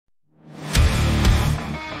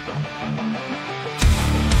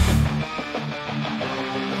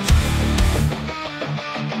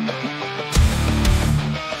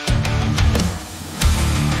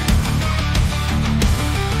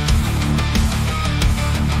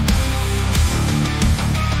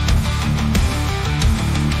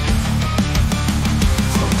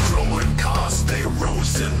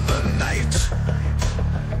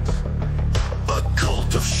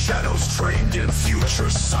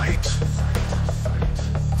sight.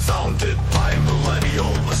 Founded by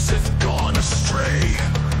millennial, a Sith gone astray.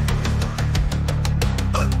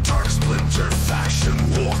 A dark splinter faction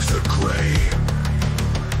walk the gray.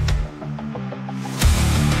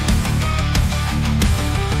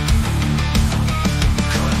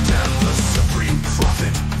 Condemn the supreme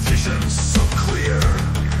prophet, visions so clear.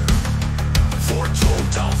 Foretold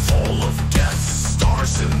downfall of death,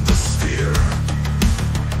 stars in the sphere.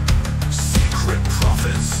 Secret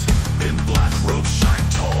prophets in black robes shine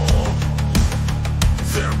tall.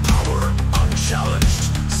 Their power unchallenged,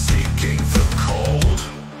 seeking the cold.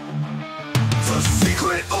 The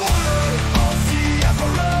secret order of the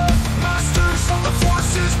Emperor, masters of the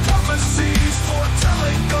forces, prophecies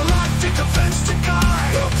foretelling galactic events to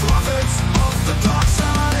guide the prophets of the dark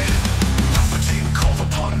side. Palpatine called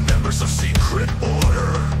upon members of secret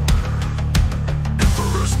order.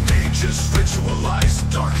 Emperor's mages ritualized,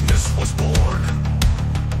 darkness was born.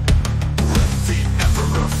 When the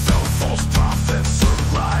Emperor fell, false prophets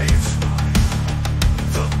arrived.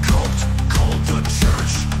 The cult called the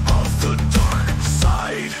Church of the Dark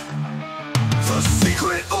Side. The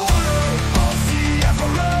secret order of the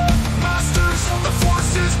Emperor, masters of the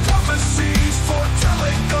forces, prophecies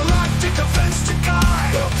foretelling galactic events to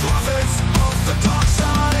guide the prophets of the dark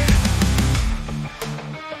side.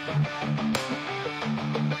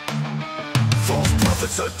 False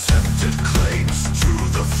prophets attempted claims to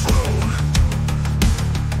the throne,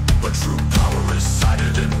 but true power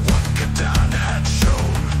resided in what Kadan had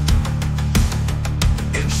shown.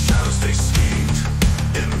 In shadows they schemed,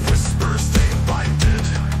 in whispers they binded.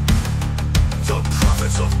 The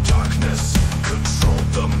prophets of darkness controlled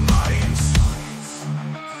the minds.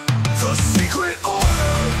 The secret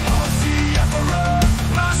order of the Emperor,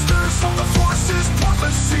 masters of the forces,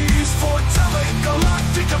 prophecies foretelling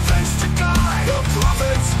galactic events to guide the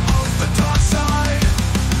prophets of the dark side.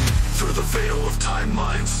 Through the veil of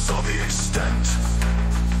timelines saw the extent,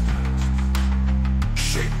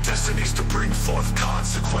 shape destinies to bring forth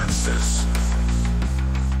consequences.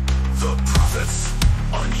 The prophets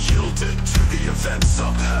unyielded to the events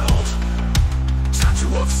upheld.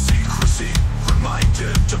 Tattoo of secrecy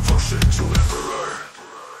reminded devotion to Emperor.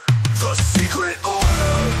 The secret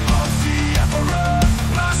order of the Emperor,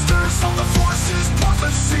 masters of the forces,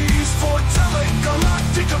 prophecies foretelling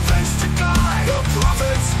galactic events to guide the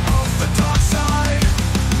prophets of the dark side.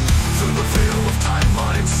 Through the veil of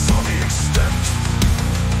timelines saw the extent,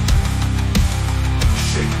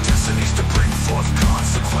 shape destinies to bring forth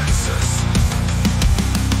consequences.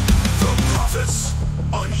 The prophets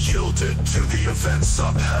unyielded to the events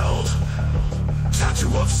upheld.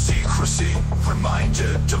 Tattoo of secrecy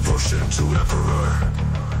reminded devotion to Emperor.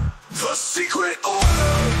 The secret order